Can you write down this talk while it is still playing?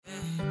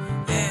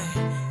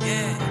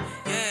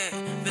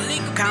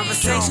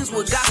Conversations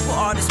with gospel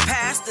artists,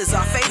 pastors.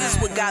 Our faith is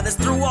what got us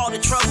through all the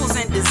troubles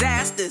and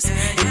disasters.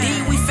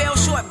 Indeed, we fell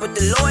short, but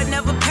the Lord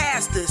never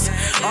passed us.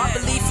 Our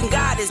belief in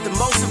God is the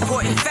most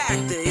important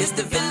factor. It's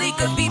the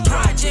Velika B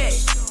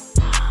Project.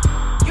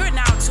 You're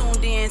now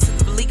tuned in to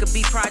the Velika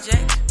B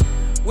Project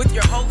with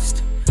your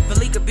host,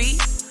 Velika B,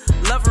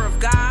 lover of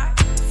God,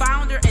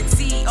 founder and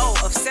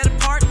CEO of Set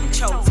Apart and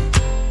Chosen.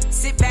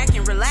 Sit back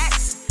and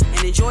relax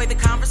and enjoy the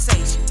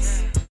conversations.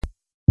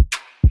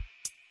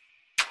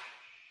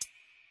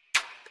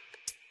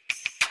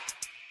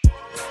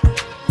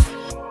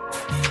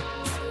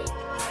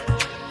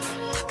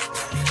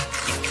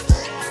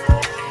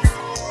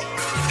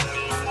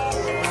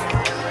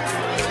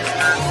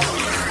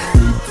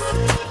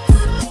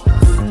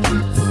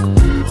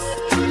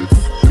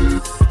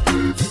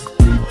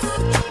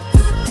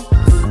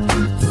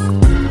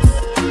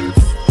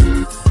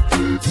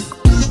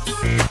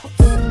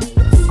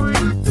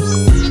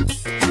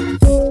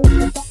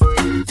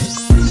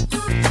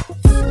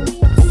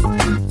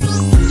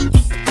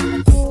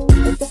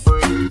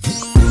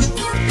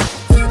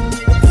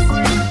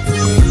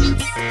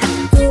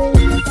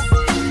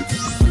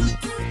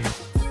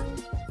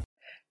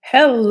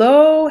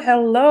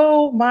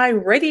 Hello, my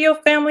radio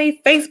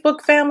family,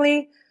 Facebook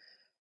family,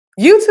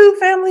 YouTube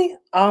family,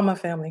 all my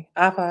family,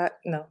 iPod,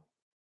 no.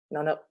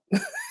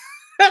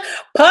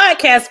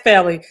 Podcast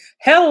family.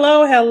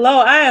 Hello.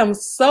 I am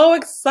so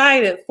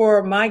excited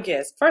for my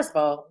guest. First of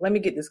all, let me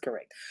get this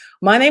correct.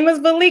 My name is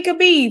Velika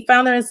B,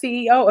 founder and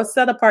CEO of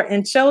Set Apart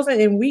and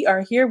Chosen, and we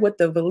are here with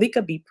the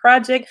Velika B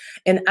Project,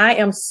 and I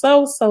am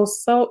so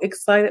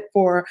excited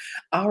for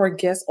our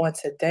guest on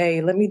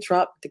today. Let me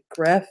drop the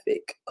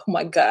graphic. Oh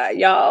my God,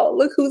 y'all,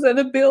 look who's in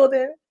the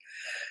building.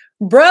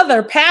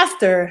 Brother,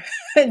 Pastor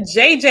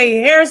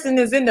JJ Harrison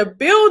is in the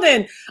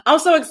building. I'm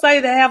so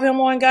excited to have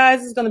him on,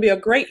 guys. It's going to be a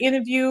great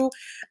interview.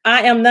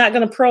 I am not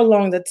going to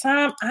prolong the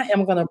time. I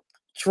am going to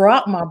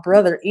drop my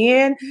brother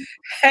in.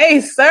 Hey,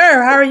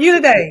 sir, how are you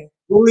today?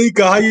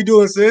 Velika, how you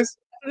doing, sis?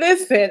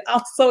 Listen,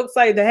 I'm so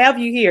excited to have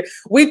you here.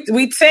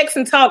 We text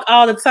and talk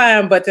all the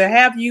time, but to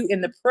have you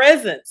in the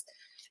presence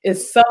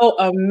is so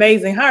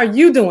amazing. How are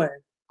you doing?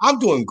 I'm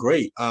doing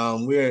great.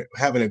 We're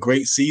having a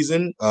great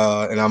season,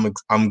 and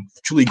I'm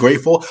truly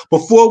grateful.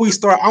 Before we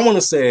start, I want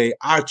to say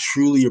I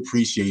truly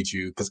appreciate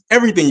you because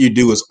everything you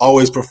do is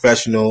always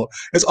professional.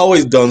 It's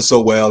always done so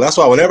well. That's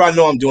why whenever I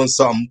know I'm doing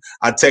something,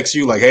 I text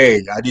you like,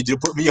 "Hey, I need you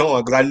to put me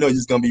on," because I know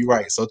it's gonna be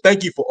right. So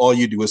thank you for all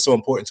you do. It's so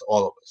important to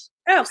all of us.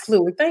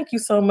 Absolutely. Thank you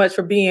so much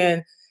for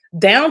being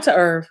down to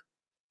earth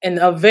and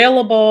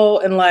available,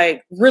 and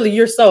like really,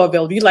 you're so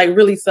available. You're like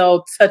really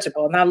so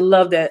touchable, and I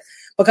love that.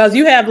 Because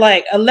you have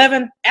like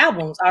 11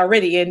 albums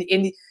already,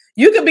 and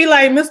you could be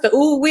like Mr.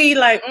 Ooh Wee,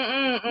 like,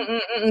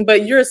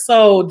 but you're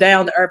so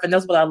down to earth, and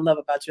that's what I love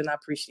about you, and I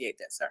appreciate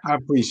that, sir. I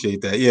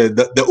appreciate that. Yeah,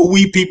 the Ooh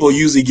Wee people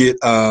usually get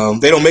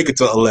they don't make it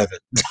to 11,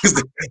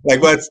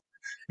 like what?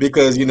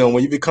 Because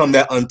when you become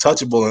that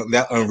untouchable and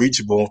that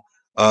unreachable,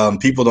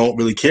 people don't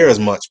really care as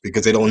much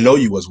because they don't know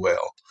you as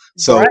well.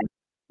 So. Right.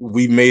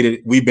 We've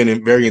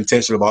been very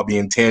intentional about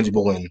being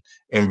tangible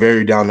and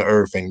very down to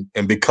earth,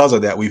 and because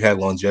of that, we've had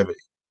longevity.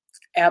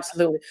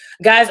 Absolutely.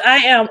 Guys, I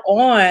am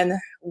on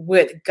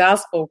with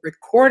gospel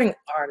recording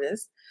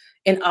artist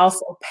and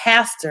also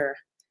Pastor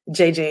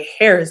JJ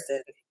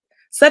Harrison.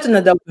 Such an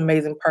adult,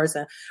 amazing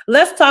person.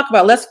 Let's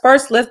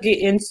get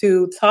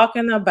into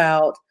talking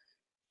about,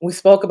 we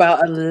spoke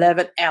about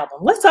 11th album.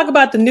 Let's talk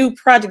about the new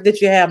project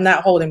that you have,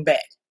 Not Holding Back.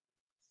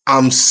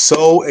 I'm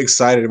so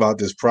excited about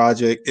this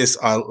project.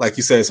 It's like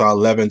you said, it's our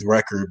 11th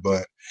record,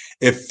 but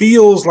it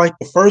feels like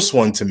the first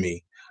one to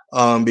me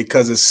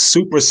because it's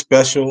super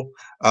special.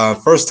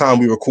 First time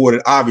we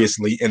recorded,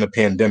 obviously, in a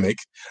pandemic.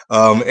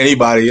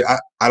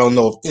 I don't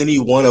know if any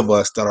one of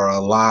us that are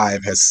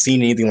alive has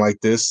seen anything like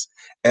this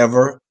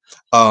ever.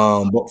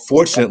 But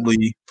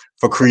fortunately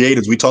for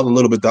creatives, we talked a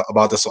little bit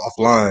about this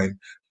offline.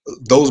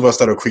 Those of us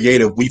that are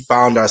creative, we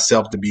found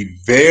ourselves to be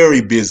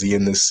very busy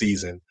in this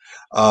season.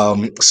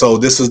 So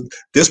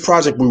this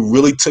project, we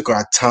really took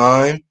our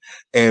time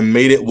and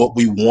made it what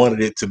we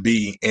wanted it to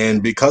be.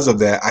 And because of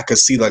that, I could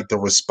see like the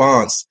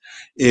response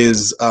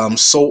is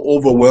so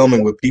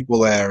overwhelming with people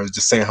that are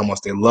just saying how much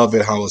they love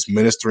it, how it's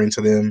ministering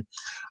to them.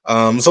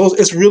 So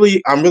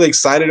I'm really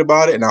excited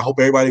about it, and I hope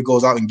everybody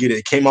goes out and get it.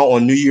 It came out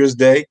on New Year's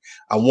Day.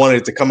 I wanted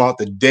it to come out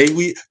the day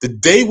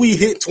we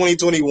hit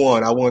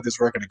 2021. I wanted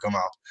this record to come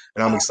out,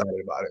 and I'm excited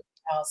about it.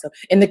 Awesome.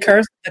 And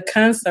the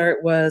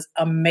concert was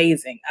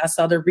amazing. I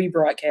saw the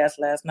rebroadcast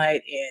last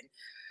night, and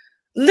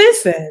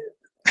listen,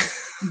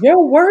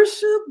 your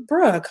worship,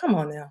 bruh, come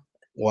on now.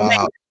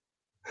 Wow.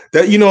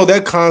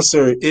 That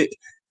concert,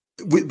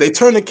 they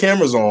turn the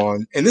cameras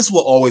on, and this is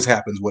what always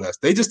happens with us.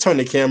 They just turn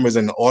the cameras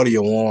and the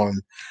audio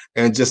on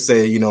and just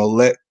say,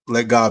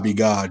 let God be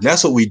God. And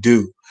that's what we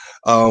do.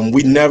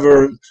 We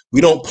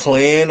don't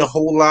plan a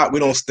whole lot. We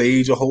don't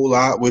stage a whole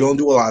lot. We don't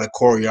do a lot of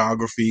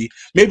choreography.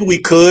 Maybe we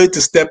could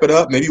to step it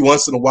up. Maybe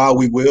once in a while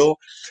we will.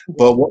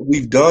 But what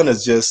we've done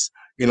is just,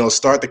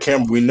 start the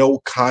camera. We know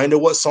kind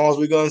of what songs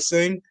we're going to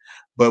sing,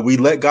 but we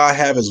let God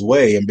have his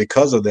way. And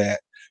because of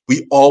that,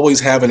 we always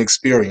have an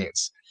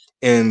experience.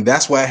 And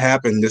that's what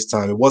happened this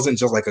time. It wasn't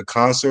just like a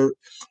concert.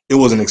 It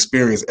was an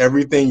experience.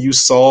 Everything you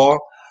saw,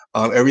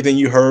 everything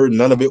you heard,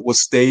 none of it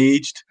was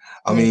staged.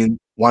 I mean,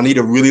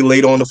 Juanita really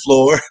laid on the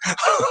floor.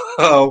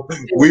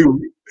 we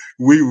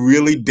we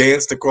really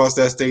danced across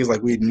that stage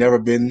like we'd never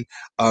been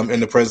in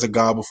the presence of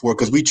God before,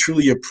 because we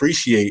truly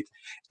appreciate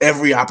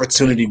every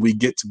opportunity we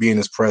get to be in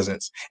his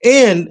presence.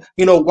 And,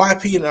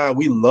 YP and I,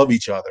 we love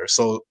each other.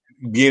 So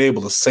being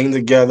able to sing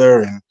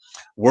together and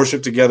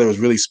worship together was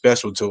really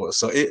special to us.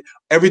 So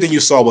everything you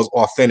saw was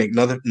authentic.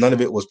 None of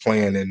it was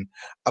planned. And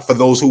for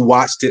those who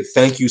watched it,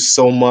 thank you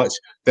so much.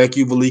 Thank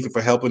you, Valika,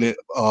 for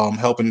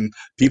helping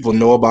people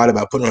know about it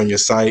by putting it on your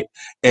site.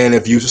 And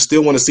if you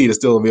still want to see it, it's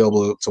still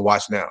available to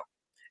watch now.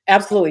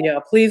 Absolutely, yeah.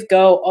 Please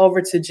go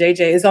over to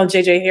JJ. Is it on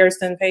JJ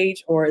Harrison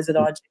page, or is it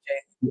on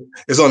JJ?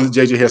 It's on the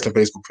JJ Harrison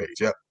Facebook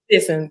page. Yeah.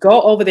 Listen,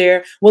 go over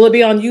there. Will it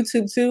be on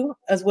YouTube too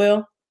as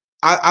well?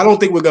 I don't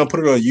think we're going to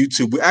put it on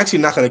YouTube. We're actually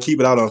not going to keep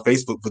it out on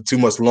Facebook for too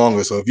much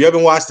longer. So if you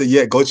haven't watched it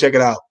yet, go check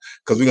it out,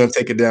 because we're going to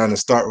take it down and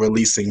start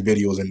releasing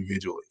videos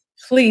individually.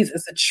 Please,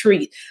 it's a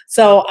treat.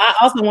 So I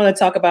also want to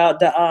talk about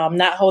the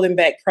Not Holding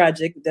Back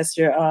project. That's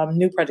your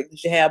new project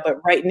that you have. But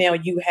right now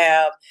you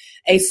have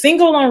a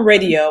single on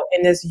radio,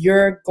 and it's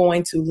You're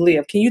Going to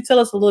Live. Can you tell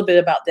us a little bit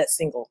about that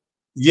single?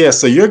 Yeah,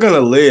 so You're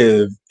Gonna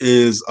Live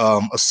is a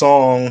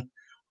song.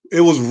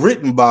 It was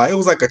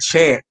like a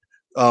chant.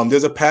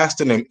 There's a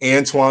pastor named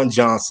Antoine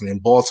Johnson in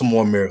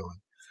Baltimore, Maryland.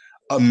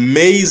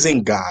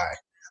 Amazing guy.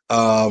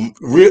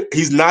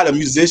 He's not a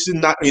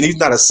musician, he's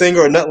not a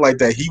singer or nothing like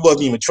that. He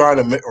wasn't even trying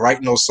to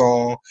write no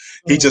song.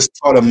 He just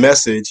taught a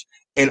message,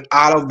 and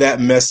out of that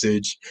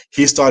message,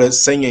 he started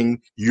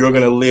singing "You're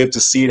Gonna Live to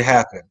See It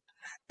Happen,"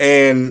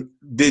 and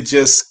it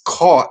just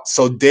caught.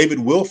 So David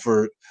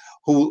Wilford,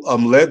 who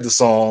led the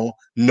song,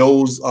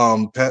 knows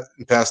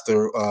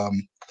Pastor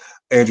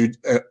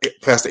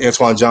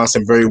Antoine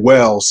Johnson very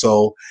well.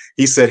 So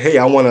he said, "Hey,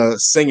 I want to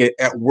sing it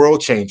at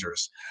World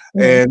Changers."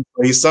 And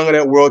he sung it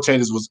at World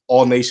Changers, was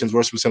All Nations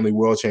Worship Assembly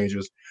World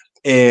Changers.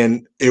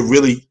 And it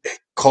really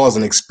caused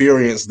an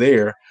experience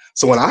there.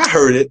 So when I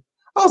heard it,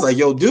 I was like,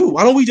 yo, dude,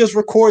 why don't we just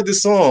record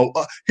this song?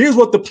 Here's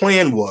what the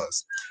plan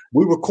was.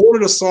 We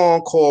recorded a song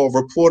called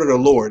Report of the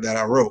Lord that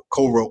I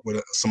co-wrote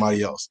with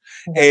somebody else.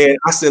 And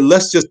I said,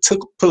 let's just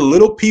put a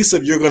little piece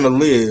of You're Gonna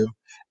Live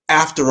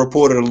after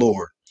Report of the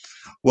Lord.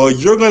 Well,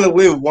 You're Gonna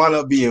Live wound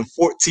up being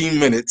 14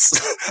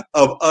 minutes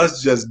of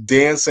us just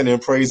dancing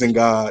and praising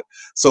God.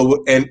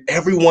 So, and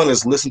everyone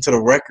that's listened to the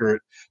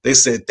record, they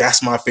said,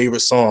 that's my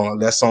favorite song.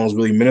 That song's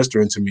really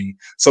ministering to me.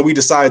 So we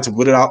decided to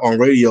put it out on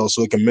radio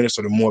so it can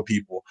minister to more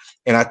people.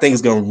 And I think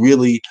it's going to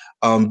really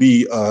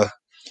be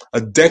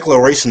a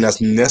declaration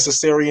that's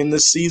necessary in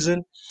this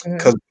season,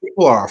 because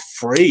people are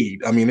afraid.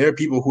 I mean, there are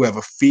people who have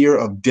a fear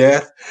of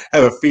death,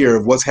 have a fear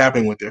of what's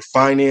happening with their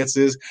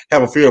finances,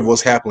 have a fear of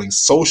what's happening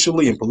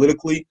socially and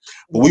politically.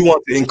 But we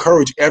want to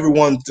encourage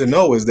everyone to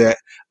know is that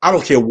I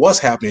don't care what's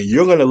happening.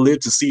 You're going to live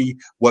to see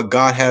what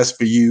God has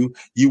for you.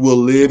 You will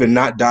live and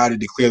not die to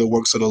declare the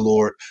works of the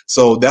Lord.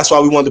 So that's why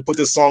we wanted to put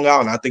this song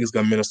out, and I think it's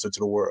going to minister to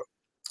the world.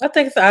 I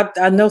think so.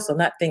 I know so,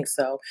 not think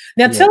so.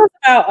 Now, tell us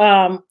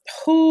about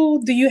who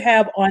do you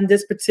have on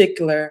this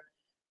particular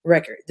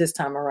record this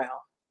time around?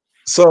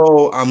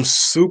 So I'm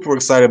super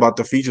excited about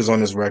the features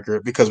on this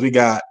record, because we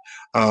got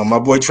my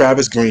boy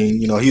Travis Green.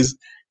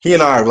 He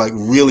and I are like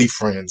really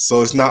friends.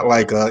 So it's not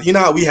like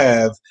how we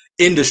have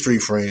industry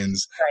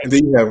friends, right, and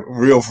then you have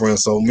real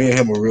friends. So me and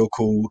him are real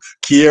cool.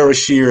 Kiera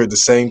Shear, the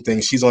same thing.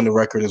 She's on the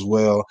record as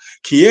well.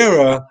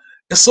 Kiera,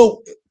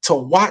 so to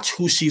watch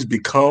who she's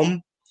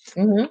become.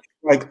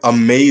 Like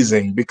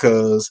amazing,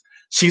 because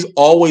she's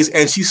always,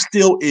 and she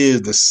still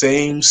is, the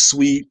same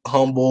sweet,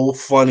 humble,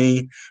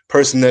 funny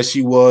person that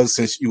she was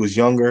since she was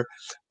younger.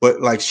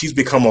 But like, she's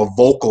become a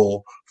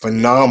vocal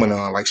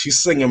phenomenon. Like,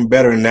 she's singing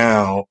better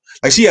now.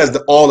 Like, she has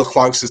all the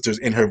Clark sisters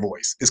in her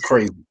voice. It's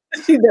crazy.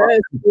 She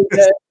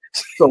does.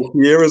 So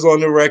Kiera's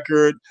on the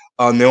record.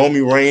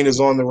 Naomi Rain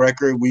is on the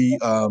record. We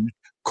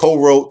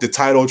co-wrote the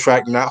title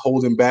track "Not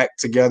Holding Back"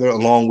 together,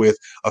 along with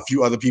a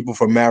few other people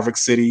from Maverick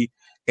City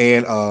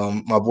and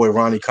my boy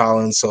Ronnie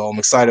Collins. So I'm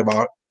excited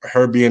about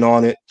her being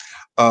on it.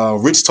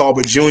 Rich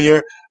Talbot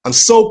Jr. I'm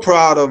so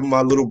proud of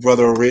my little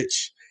brother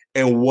Rich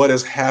and what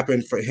has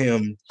happened for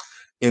him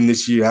in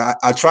this year.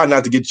 I try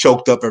not to get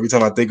choked up every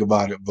time I think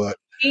about it, but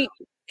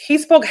he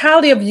spoke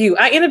highly of you.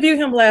 I interviewed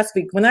him last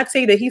week. When I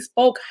tell you that he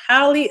spoke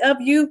highly of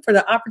you for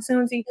the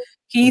opportunity,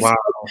 he spoke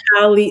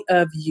highly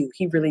of you.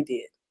 He really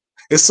did.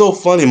 It's so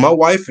funny. My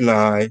wife and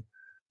I,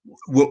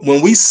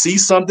 when we see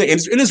something, and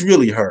it's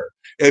really her,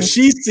 if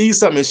she sees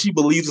something and she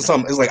believes in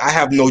something, it's like I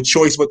have no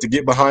choice but to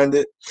get behind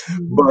it.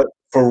 But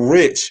for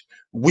Rich,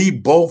 we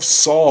both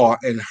saw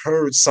and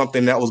heard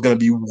something that was going to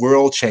be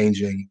world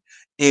changing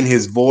in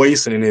his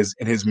voice and in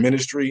his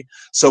ministry.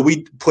 So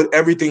we put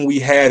everything we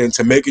had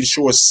into making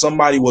sure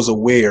somebody was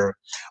aware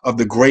of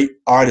the great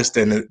artist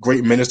and the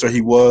great minister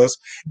he was.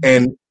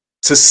 And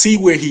to see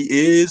where he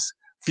is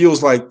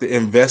feels like the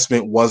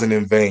investment wasn't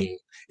in vain.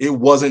 it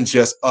wasn't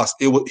just us.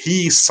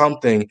 He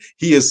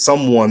is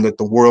someone that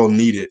the world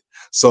needed.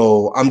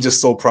 So I'm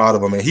just so proud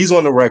of him, and he's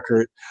on the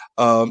record.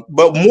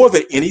 But more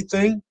than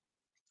anything,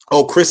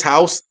 Chris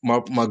House,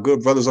 my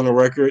good brother's on the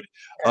record.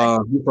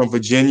 He's from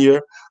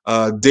Virginia.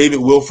 David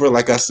Wilford,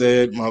 like I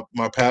said,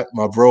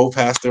 my bro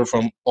pastor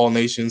from All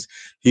Nations,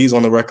 he's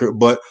on the record.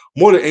 But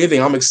more than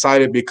anything, I'm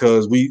excited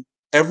because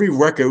every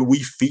record we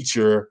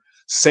feature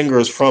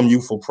singers from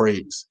Youthful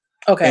Praise.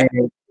 Okay.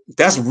 And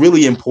that's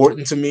really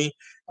important to me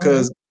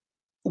because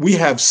I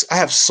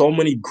have so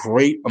many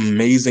great,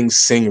 amazing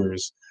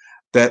singers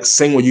that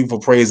sing with Youthful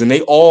Praise, and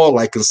they all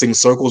can sing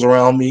circles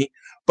around me,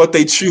 but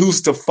they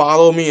choose to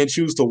follow me and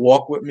choose to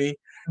walk with me.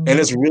 And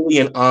it's really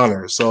an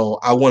honor. So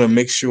I want to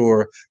make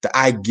sure that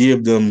I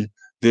give them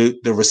the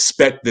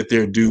respect that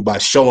they're due by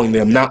showing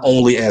them not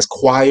only as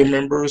choir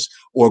members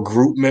or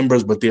group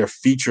members, but they're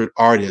featured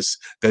artists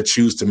that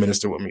choose to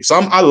minister with me. So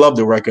I love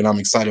the record. I'm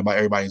excited about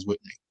everybody's with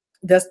me.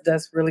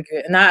 That's really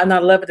good. And I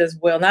love it as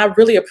well. And I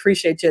really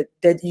appreciate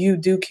that you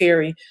do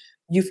carry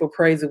Youthful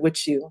Praise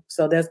with you.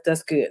 So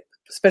that's good,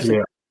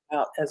 especially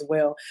out as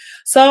well.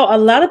 So a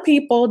lot of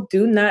people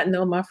do not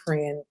know my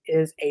friend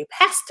is a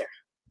pastor.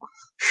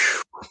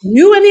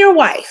 You and your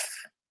wife.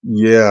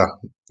 Yeah.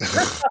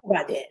 Let's talk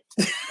about that.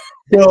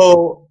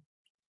 So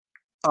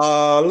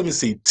let me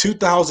see.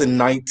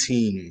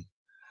 2019,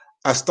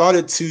 I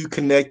started to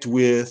connect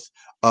with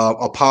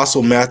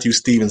Apostle Matthew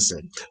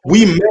Stevenson.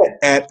 We met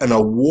at an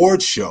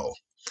award show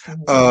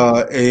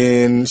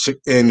in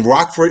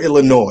Rockford,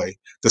 Illinois,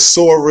 the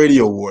SOAR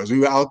Radio Awards. We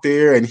were out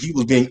there, and he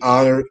was being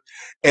honored.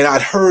 And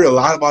I'd heard a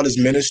lot about his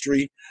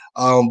ministry,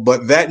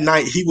 but that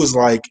night he was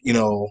like,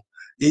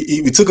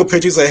 we took a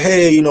picture. He said,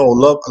 "Hey,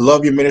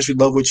 love your ministry,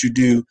 love what you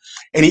do."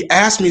 And he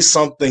asked me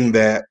something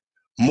that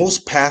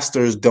most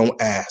pastors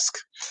don't ask.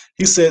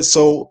 He said,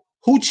 "So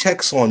who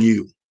checks on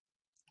you?"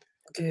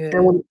 Good.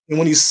 And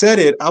when he said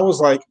it, I was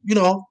like,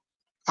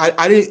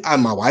 I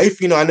didn't. My wife,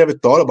 I never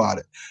thought about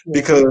it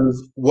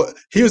because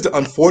here's the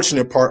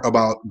unfortunate part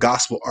about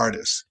gospel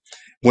artists: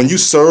 when you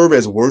serve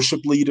as worship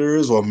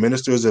leaders or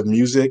ministers of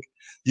music,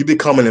 you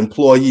become an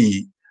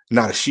employee,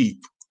 not a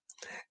sheep.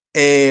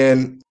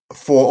 And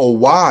for a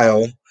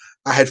while,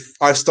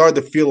 I started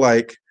to feel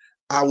like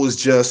I was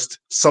just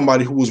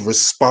somebody who was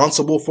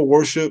responsible for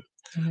worship,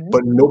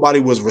 but nobody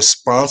was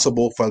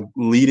responsible for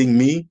leading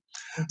me.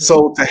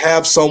 So to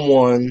have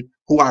someone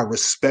who I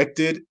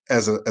respected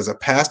as a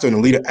pastor and a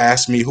leader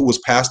ask me who was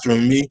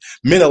pastoring me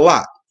meant a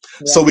lot.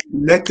 Yeah. So we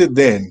connected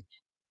then,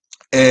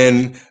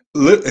 and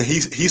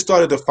he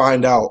started to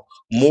find out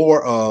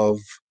more of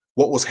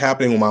what was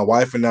happening with my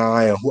wife and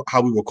I, and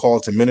how we were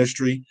called to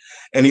ministry.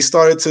 And he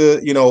started to,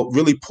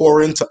 really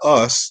pour into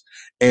us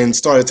and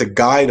started to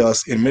guide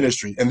us in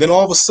ministry. And then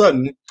all of a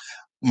sudden,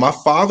 my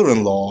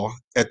father-in-law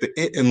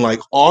in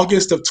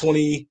August of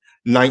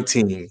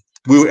 2019,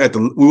 we were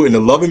in the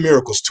Love and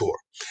Miracles tour.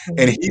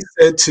 And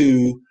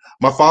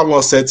my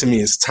father-in-law said to me,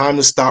 "It's time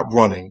to stop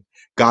running.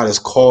 God has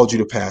called you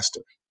to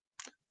pastor."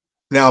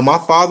 Now, my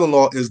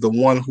father-in-law is the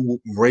one who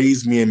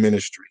raised me in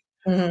ministry.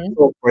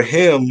 So for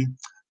him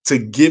to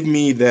give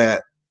me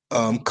that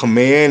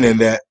command and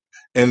that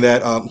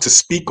to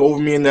speak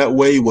over me in that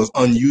way was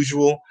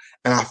unusual.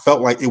 And I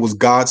felt like it was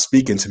God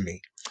speaking to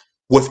me.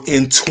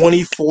 Within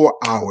 24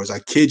 hours, I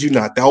kid you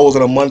not, that was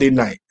on a Monday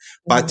night.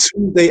 By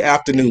Tuesday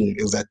afternoon,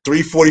 it was at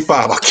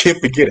 3:45. I can't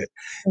forget it.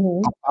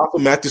 Apostle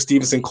Matthew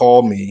Stevenson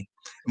called me.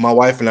 My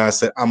wife and I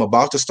said, "I'm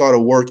about to start a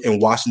work in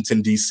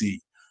Washington,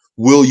 D.C.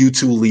 Will you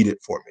two lead it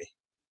for me?"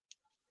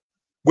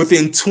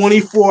 Within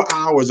 24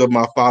 hours of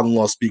my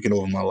father-in-law speaking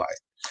over my life.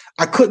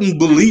 I couldn't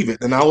believe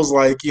it. And I was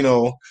like, we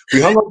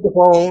hung up the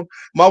phone.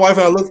 My wife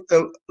and I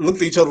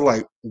looked at each other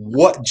like,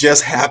 what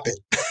just happened?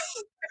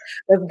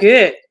 That's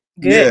good.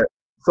 Good. Yeah.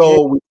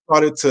 So we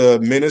started to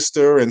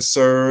minister and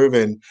serve,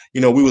 and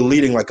we were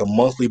leading a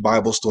monthly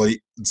Bible study.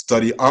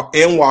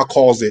 NY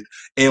calls it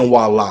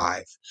NY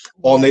Live,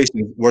 All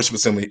Nations Worship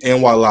Assembly,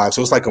 NY Live.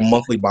 So it's like a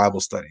monthly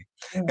Bible study.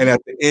 And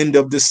at the end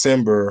of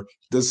December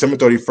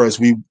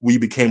 31st, we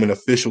became an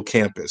official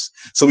campus.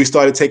 So we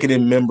started taking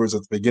in members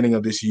at the beginning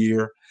of this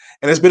year,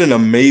 and it's been an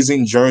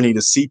amazing journey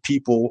to see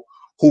people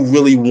who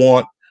really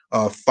want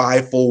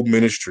fivefold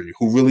ministry,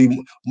 who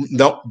really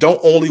don't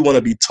only want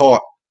to be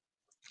taught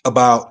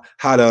about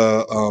how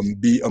to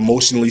be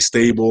emotionally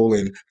stable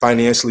and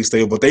financially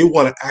stable, but they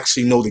want to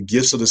actually know the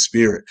gifts of the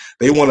Spirit.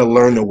 They want to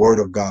learn the Word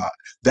of God.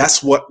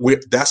 That's why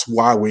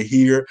we're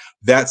here.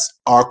 That's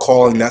our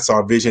calling. That's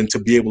our vision, to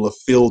be able to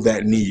fill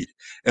that need.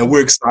 And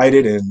we're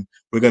excited, and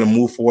we're going to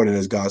move forward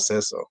as God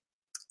says so.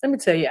 Let me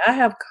tell you, I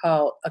have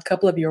called a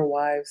couple of your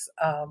wives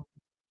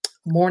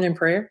morning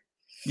prayer.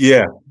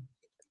 Yeah.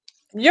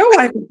 Your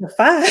wife is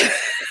fine.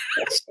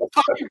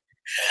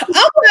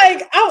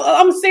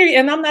 I'm serious,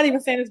 and I'm not even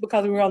saying this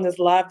because we were on this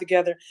live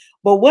together,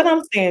 but what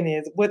I'm saying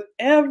is,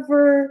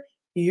 whatever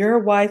your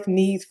wife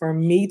needs for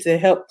me to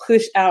help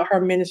push out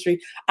her ministry,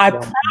 I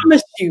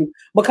promise you,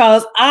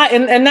 because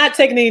and not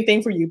taking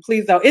anything for you,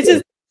 please don't. It's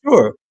just,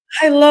 sure.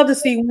 I love to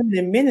see women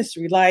in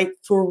ministry,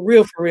 for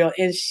real,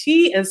 and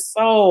she is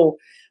so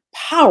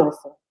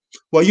powerful.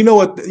 Well, you know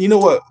what? You know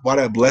what? Why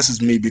that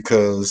blesses me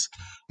because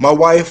my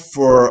wife,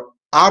 for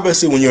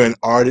obviously, when you're an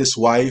artist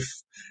wife,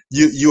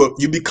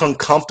 you become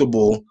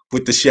comfortable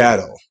with the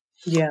shadow.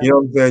 Yeah. You know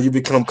what I'm saying? You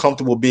become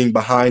comfortable being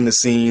behind the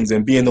scenes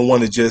and being the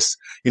one that just,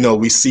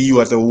 we see you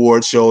at the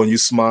award show and you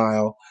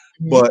smile.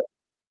 Mhm. But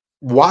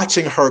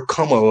watching her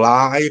come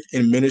alive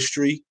in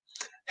ministry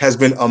has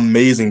been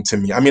amazing to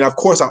me. I mean, of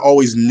course, I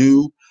always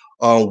knew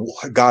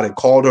God had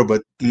called her,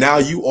 but now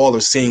you all are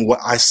seeing what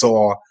I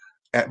saw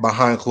at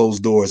behind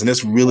closed doors, and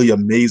it's really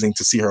amazing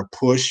to see her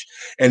push.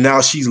 And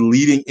now she's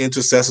leading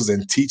intercessors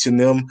and teaching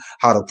them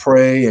how to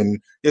pray, and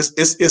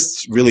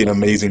it's really an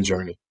amazing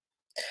journey.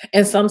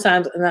 And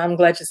sometimes, and I'm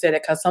glad you said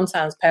it, because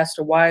sometimes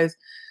pastor wives,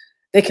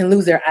 they can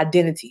lose their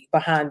identity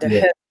behind the Yeah.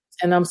 head.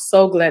 And I'm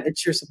so glad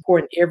that you're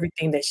supporting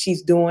everything that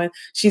she's doing.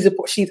 She's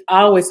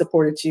always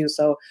supported you.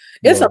 So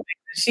it's Yeah. amazing.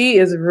 She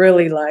is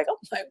really like, I'm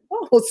like,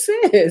 whoa,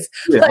 sis.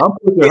 Yeah, Like, I'm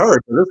pushing her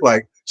 'cause it's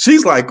like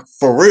she's like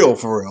for real,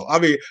 for real. I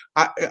mean,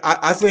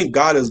 I think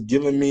God has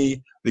given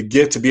me the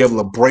gift to be able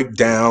to break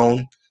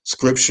down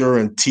scripture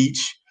and teach,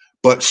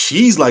 but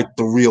she's like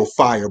the real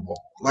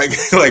fireball. Like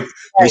like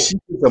when right, she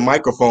gets a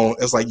microphone,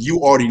 it's like you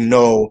already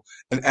know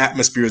an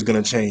atmosphere is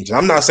going to change. And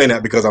I'm not saying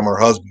that because I'm her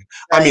husband.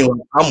 I right, mean,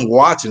 like, I'm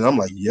watching. I'm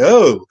like,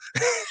 yo,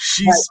 right.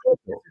 she's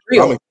special. It's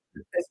real. I'm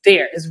It's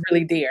there. It's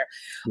really there.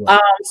 yeah.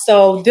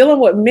 So dealing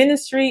with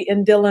ministry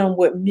and dealing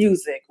with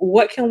music,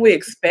 what can we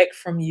expect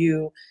from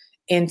you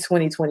in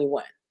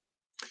 2021?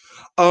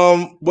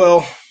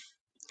 Well,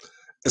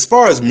 as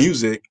far as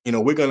music,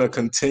 we're going to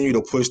continue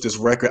to push this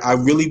record. I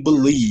really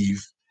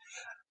believe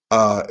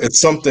it's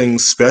something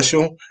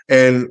special.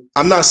 And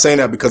I'm not saying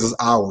that because it's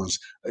ours.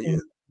 Mm.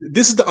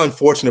 This is the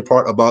unfortunate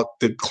part about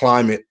the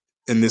climate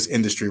in this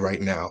industry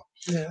right now.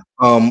 Yeah.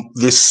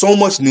 There's so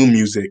much new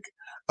music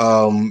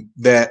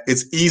that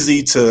it's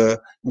easy to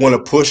want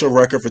to push a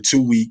record for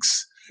 2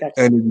 weeks. Gotcha.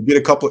 And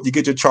you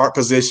get your chart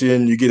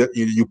position,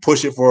 you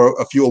push it for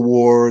a few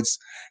awards,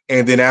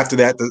 and then after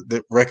that,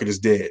 the record is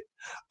dead.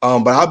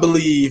 But I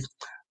believe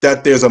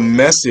that there's a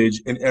message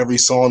in every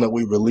song that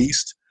we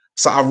released.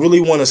 So I really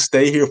want to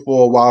stay here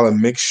for a while and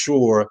make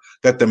sure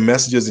that the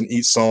messages in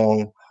each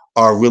song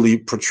are really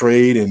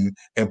portrayed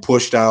and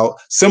pushed out,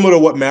 similar to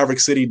what Maverick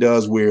City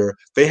does, where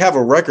they have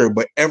a record,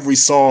 but every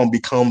song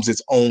becomes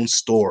its own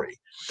story.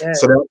 Yeah.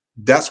 So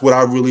that's what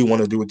I really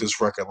want to do with this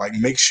record. Like,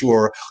 make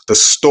sure the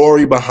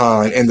story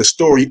behind and the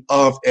story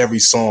of every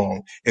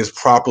song is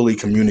properly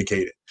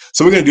communicated.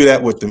 So we're going to do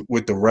that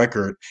with the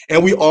record.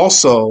 And we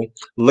also,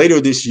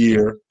 later this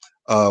year,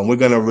 we're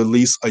going to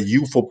release a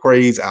Youthful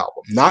Praise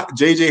album, not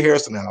J.J.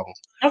 Harrison album.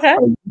 Okay.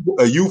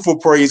 A Youthful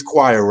Praise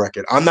choir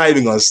record. I'm not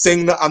even going to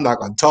sing that. I'm not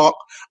going to talk.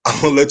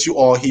 I'm going to let you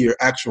all hear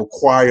actual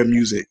choir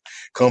music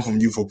come from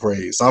Youthful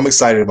Praise. So I'm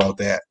excited about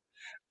that.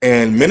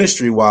 And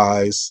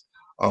ministry-wise,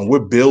 we're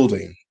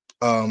building.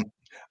 I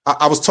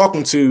was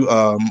talking to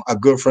a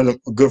good friend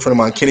of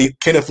mine,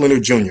 Kenneth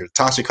Leonard Jr.,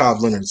 Tasha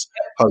Cobb Leonard's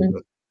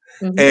husband.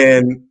 Mm-hmm.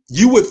 And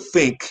you would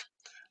think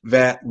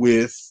that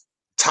with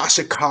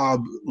Tasha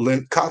Cobb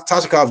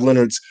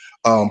Leonard's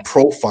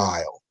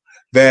profile,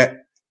 that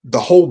the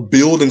whole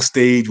building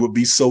stage would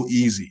be so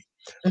easy.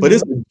 Mm-hmm. But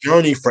it's a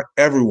journey for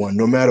everyone,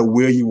 no matter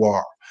where you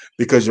are,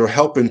 because you're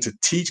helping to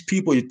teach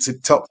people,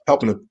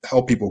 helping to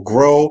help people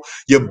grow.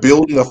 You're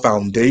building a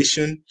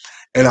foundation.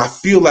 And I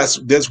feel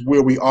that's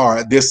where we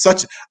are.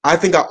 I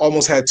think I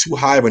almost had too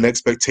high of an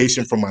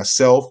expectation for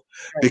myself,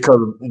 right, because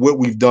of what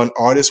we've done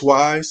artist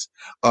wise,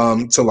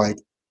 to like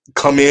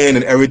come in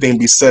and everything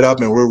be set up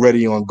and we're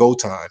ready on go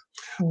time.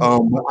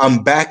 Mm-hmm.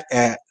 I'm back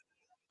at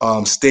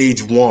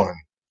stage one,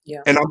 yeah,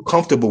 and I'm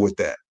comfortable with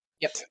that.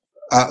 Yep.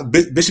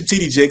 Bishop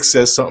T.D. Jakes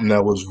says something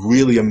that was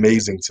really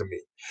amazing to me.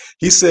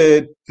 He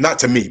said, not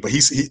to me, but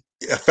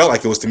I felt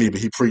like it was to me,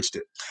 but he preached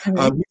it.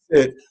 Mm-hmm. He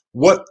said,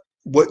 what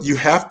you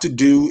have to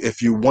do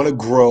if you want to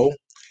grow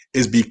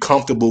is be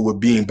comfortable with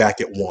being back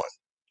at one.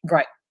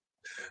 Right.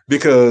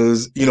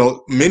 Because,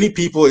 many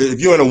people, if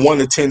you're in a 1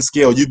 to 10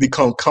 scale, you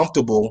become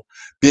comfortable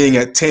being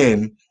at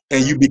 10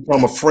 and you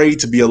become afraid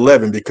to be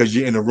 11 because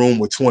you're in a room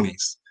with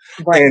 20s.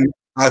 Right. And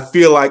I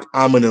feel like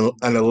I'm an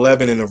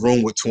 11 in a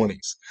room with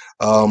 20s.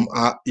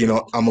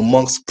 I'm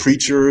amongst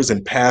preachers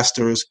and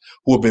pastors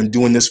who have been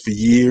doing this for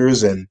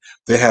years, and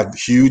they have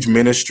huge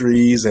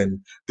ministries and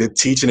they're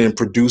teaching and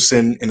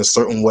producing in a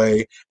certain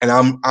way. And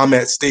I'm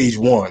at stage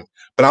one,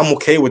 but I'm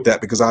okay with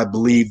that because I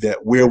believe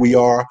that where we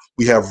are,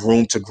 we have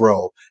room to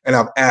grow. And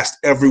I've asked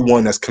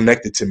everyone that's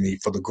connected to me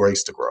for the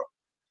grace to grow.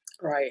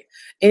 Right.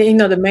 And,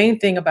 the main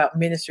thing about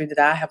ministry that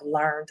I have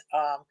learned,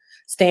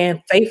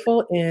 staying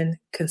faithful and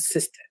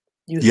consistent.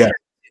 Yeah.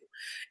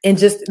 And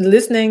just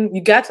listening,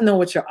 you got to know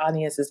what your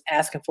audience is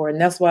asking for.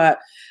 And that's why,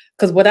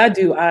 because what I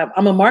do,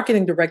 I'm a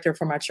marketing director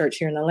for my church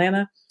here in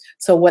Atlanta.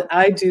 So what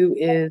I do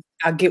is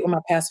I get with my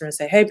pastor and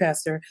say, hey,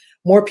 pastor,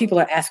 more people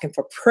are asking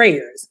for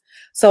prayers.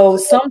 So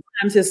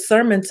sometimes his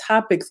sermon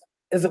topics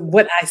is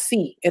what I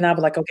see. And I'll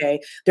be like, okay,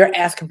 they're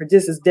asking for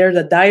this. There's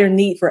a dire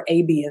need for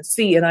A, B, and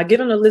C. And I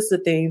get on a list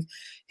of things.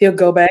 He'll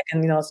go back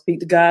and, speak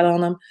to God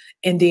on them.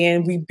 And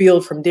then we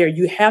build from there.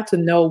 You have to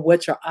know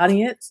what your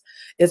audience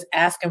is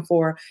asking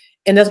for.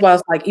 And that's why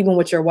it's like, even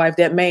with your wife,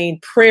 that main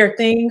prayer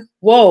thing,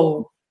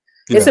 whoa,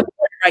 it's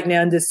important right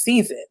now in this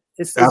season.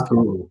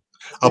 Absolutely.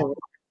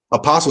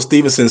 Apostle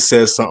Stevenson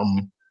says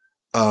something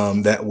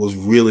that was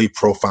really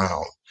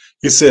profound.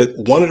 He said,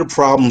 one of the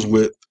problems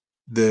with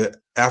the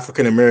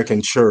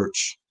African-American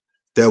church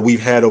that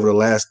we've had over the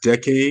last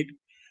decade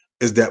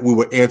is that we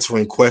were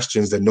answering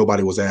questions that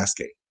nobody was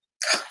asking.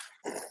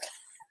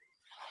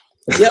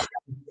 Yep.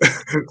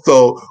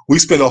 So we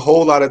spent a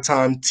whole lot of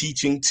time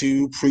preaching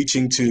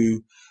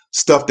to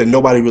stuff that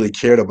nobody really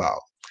cared about.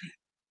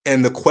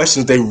 And the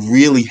questions they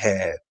really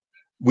had,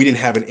 we didn't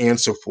have an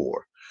answer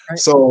for. Right.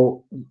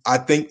 So I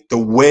think the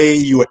way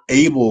you are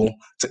able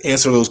to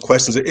answer those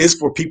questions is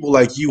for people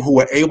like you who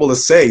are able to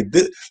say,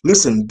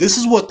 listen, this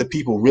is what the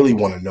people really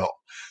want to know.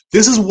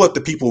 This is what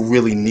the people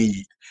really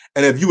need.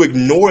 And if you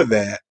ignore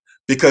that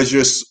because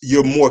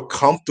you're more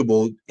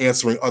comfortable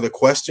answering other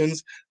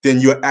questions,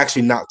 then you're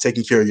actually not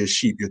taking care of your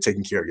sheep. You're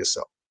taking care of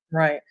yourself.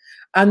 Right.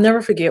 I'll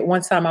never forget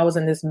one time I was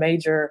in this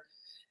major,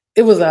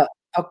 it was a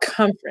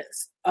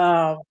conference.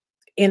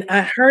 And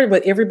I heard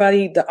what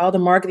everybody, all the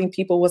marketing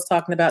people was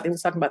talking about. They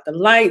was talking about the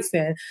lights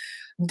and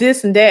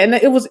this and that. And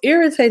it was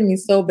irritating me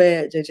so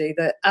bad, JJ,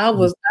 that I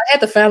had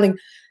to finally,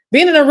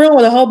 being in a room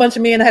with a whole bunch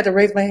of men, I had to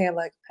raise my hand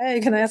like, hey,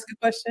 can I ask a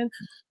question?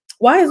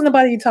 Why isn't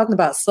nobody talking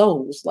about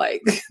souls?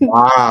 Like,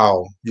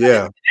 wow.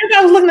 Yeah.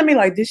 Everybody was looking at me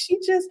like, did she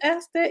just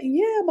ask that?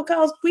 Yeah,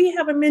 because we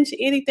haven't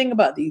mentioned anything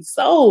about these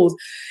souls.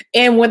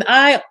 And when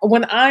I'm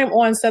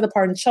on Set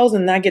Apart and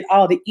Chosen, and I get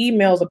all the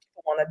emails of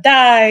people want to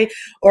die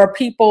or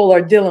people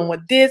are dealing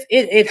with this,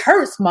 it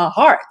hurts my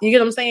heart. You get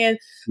what I'm saying?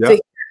 Yep. To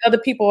hear other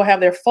people have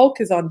their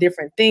focus on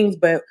different things,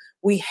 but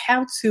we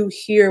have to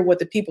hear what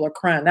the people are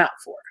crying out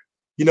for.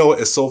 You know,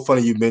 it's so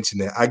funny you mentioned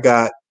that. I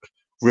got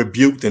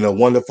rebuked in a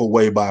wonderful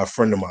way by a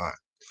friend of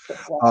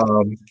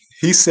mine.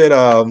 He said,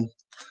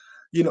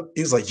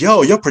 he's like,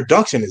 yo, your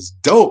production is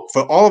dope.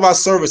 For all of our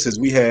services,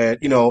 we had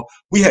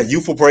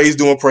Youthful Praise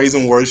doing praise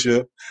and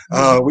worship.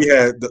 We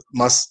had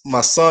my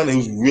son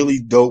who's really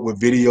dope with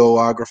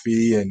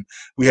videography, and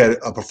we had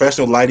a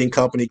professional lighting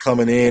company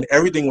coming in.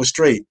 Everything was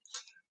straight.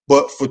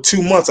 But for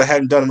 2 months, I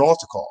hadn't done an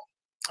altar call.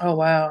 Oh,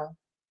 wow.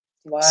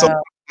 Wow. So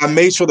I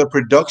made sure the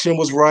production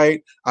was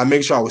right. I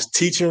made sure I was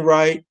teaching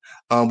right.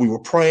 We were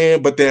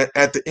praying, but then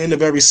at the end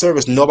of every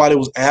service, nobody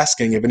was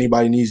asking if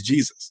anybody needs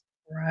Jesus.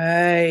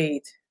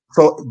 Right.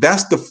 So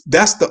that's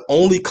the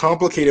only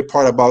complicated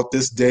part about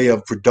this day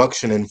of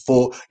production and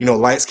full,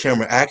 lights,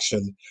 camera,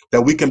 action,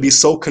 that we can be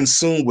so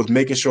consumed with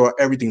making sure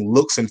everything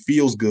looks and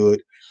feels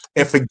good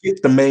and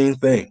forget the main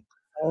thing.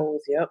 Oh,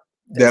 yep.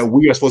 That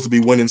we are supposed to be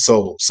winning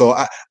souls. So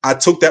I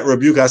took that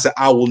rebuke. I said,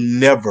 I will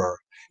never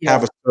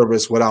have a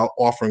service without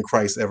offering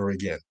Christ ever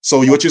again. So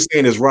what you're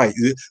saying is right.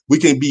 We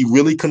can be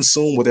really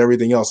consumed with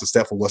everything else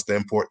except for what's the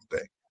important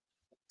thing.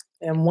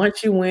 And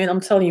once you win,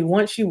 I'm telling you,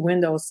 once you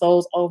win those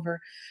souls over,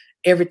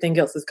 everything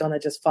else is going to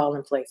just fall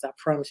in place. I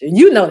promise you.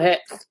 You know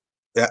that.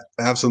 Yeah,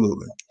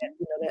 absolutely. You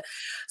know that.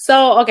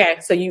 So, okay.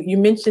 So you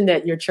mentioned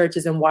that your church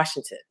is in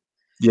Washington.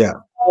 Yeah.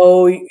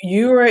 Oh,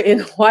 you were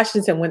in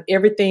Washington when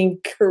everything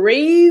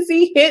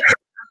crazy hit.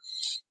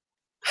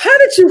 How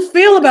did you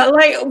feel about it?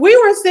 Like, we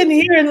were sitting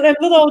here in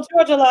little old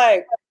Georgia,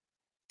 like,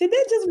 did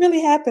that just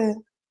really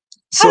happen?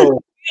 How did you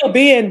feel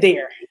being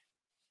there?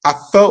 I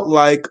felt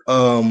like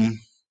it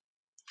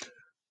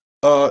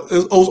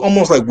was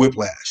almost like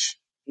whiplash.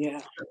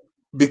 Yeah.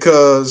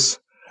 Because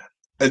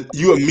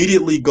you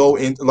immediately go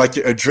in, like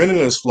your adrenaline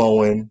is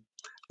flowing,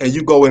 and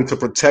you go into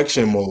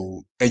protection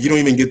mode, and you don't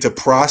even get to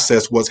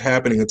process what's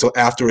happening until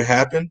after it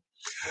happened.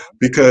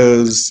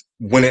 Because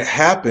when it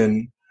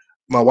happened,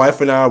 my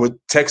wife and I were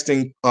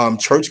texting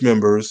church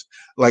members.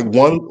 Like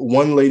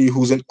one lady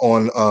who's who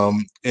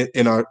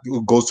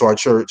goes to our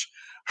church,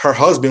 her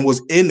husband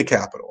was in the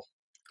Capitol.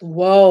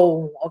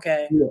 Whoa.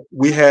 Okay.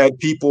 We had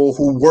people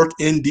who work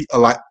in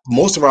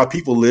most of our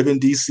people live in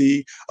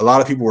DC. A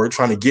lot of people were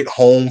trying to get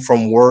home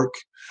from work.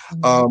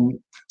 Mm-hmm.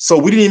 So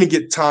we didn't even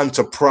get time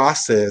to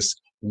process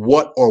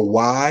what or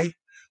why.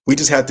 We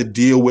just had to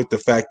deal with the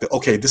fact that,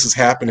 okay, this is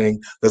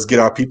happening. Let's get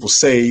our people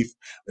safe.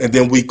 And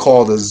then we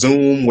called a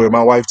Zoom where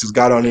my wife just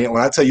got on it.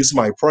 When I tell you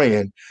somebody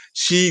praying,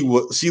 she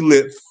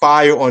lit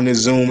fire on this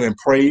Zoom and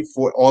prayed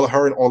for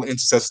her and all the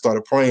intercessors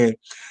started praying.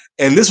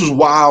 And this was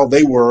while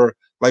they were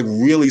like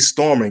really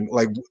storming.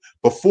 Like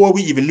before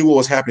we even knew what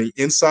was happening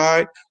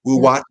inside, we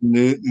were watching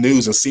the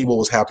news and see what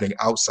was happening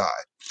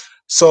outside.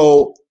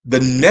 So the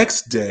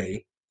next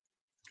day,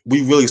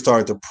 we really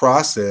started to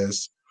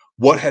process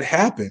what had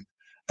happened.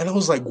 And I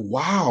was like,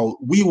 wow,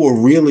 we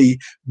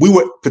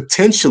were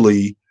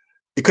potentially,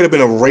 it could have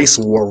been a race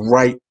war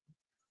right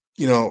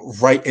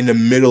in the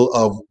middle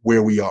of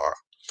where we are.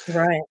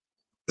 Right.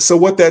 So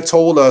what that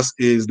told us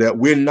is that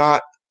we're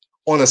not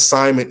on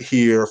assignment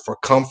here for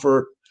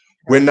comfort.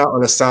 We're not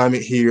on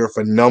assignment here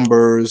for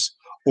numbers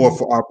or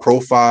for our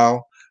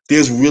profile.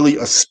 There's really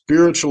a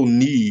spiritual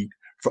need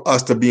for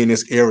us to be in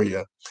this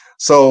area.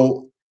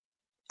 So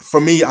for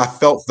me, I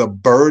felt the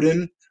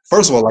burden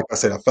first of all, like I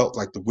said, I felt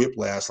like the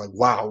whiplash, like,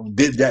 wow,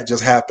 did that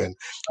just happen?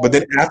 But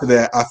then after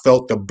that, I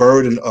felt the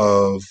burden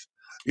of,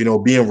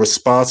 being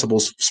responsible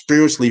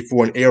spiritually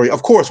for an area,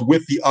 of course,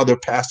 with the other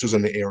pastors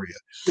in the area,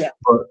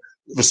 but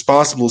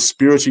responsible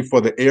spiritually for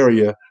the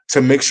area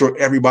to make sure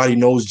everybody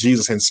knows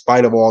Jesus in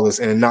spite of all this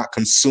and not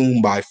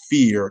consumed by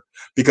fear,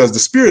 because the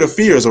spirit of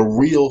fear is a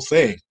real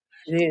thing.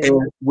 And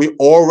we're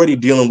already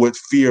dealing with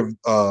fear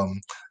of,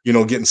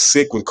 getting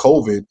sick with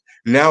COVID.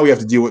 Now we have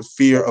to deal with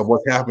fear of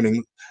what's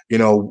happening,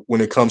 when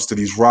it comes to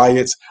these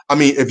riots. I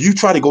mean, if you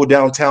try to go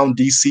downtown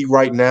DC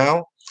right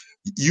now,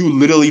 you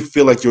literally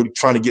feel like you're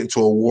trying to get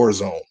into a war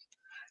zone.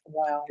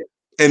 Wow.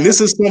 And this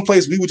is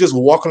someplace we were just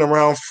walking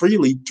around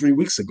freely 3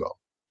 weeks ago.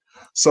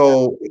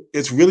 So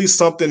it's really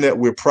something that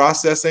we're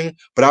processing,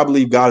 but I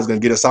believe God is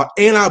going to get us out.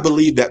 And I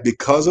believe that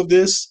because of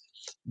this,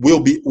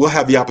 we'll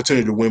have the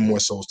opportunity to win more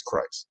souls to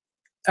Christ.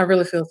 I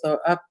really feel so.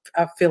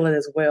 I feel it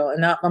as well.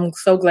 And I'm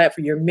so glad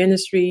for your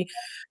ministry,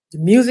 the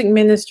music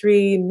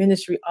ministry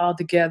all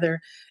together.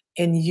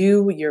 And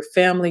you, your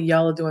family,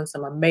 y'all are doing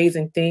some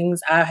amazing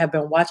things. I have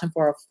been watching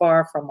from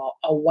afar from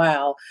a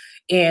while.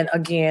 And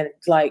again,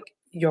 like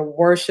your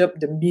worship,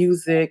 the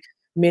music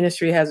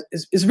ministry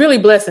is really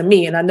blessing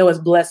me. And I know it's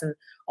blessing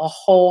a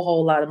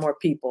whole lot of more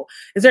people.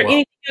 Is there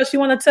anything else you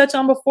want to touch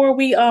on before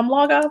we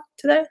log off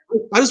today?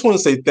 I just want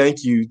to say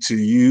thank you to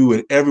you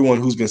and everyone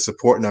who's been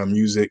supporting our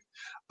music.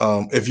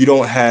 If you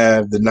don't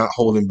have the Not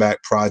Holding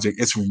Back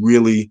project, it's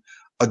really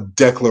a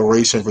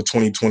declaration for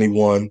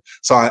 2021.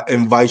 So I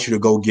invite you to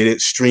go get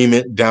it, stream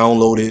it,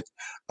 download it,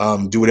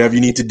 do whatever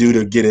you need to do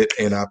to get it.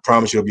 And I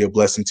promise you it'll be a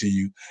blessing to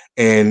you.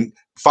 And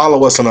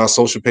follow us on our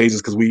social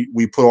pages, because we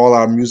put all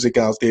our music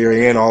out there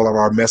and all of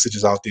our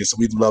messages out there. So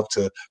we'd love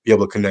to be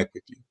able to connect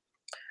with you.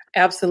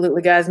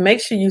 Absolutely, guys.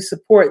 Make sure you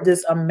support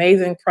this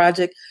amazing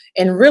project.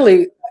 And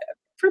really,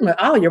 pretty much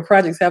all of your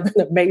projects have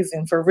been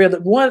amazing, for real.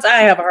 The ones I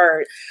have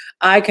heard,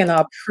 I can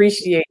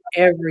appreciate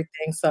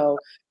everything. So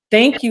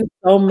thank you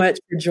so much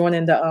for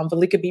joining the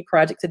Velika B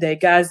Project today.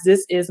 Guys,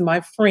 this is my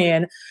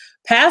friend,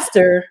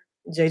 Pastor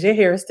JJ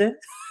Hairston.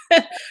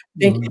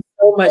 Thank you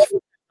so much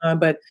for coming on.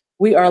 But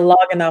we are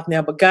logging off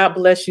now. But God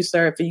bless you,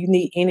 sir. If you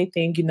need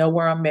anything, you know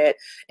where I'm at.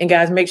 And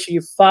guys, make sure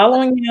you're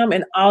following him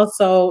and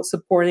also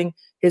supporting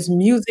his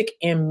music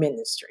and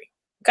ministry.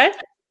 Okay?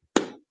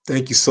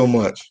 Thank you so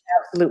much.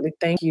 Absolutely.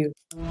 Thank you.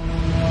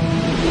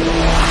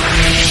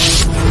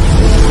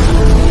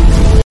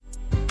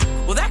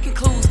 Well, that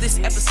concludes this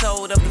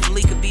episode of the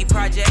Velika B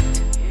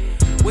Project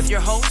with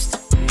your host,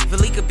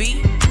 Velika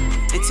B.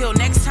 Until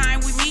next time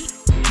we meet,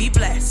 be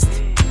blessed.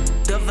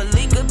 The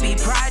Velika B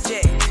Project.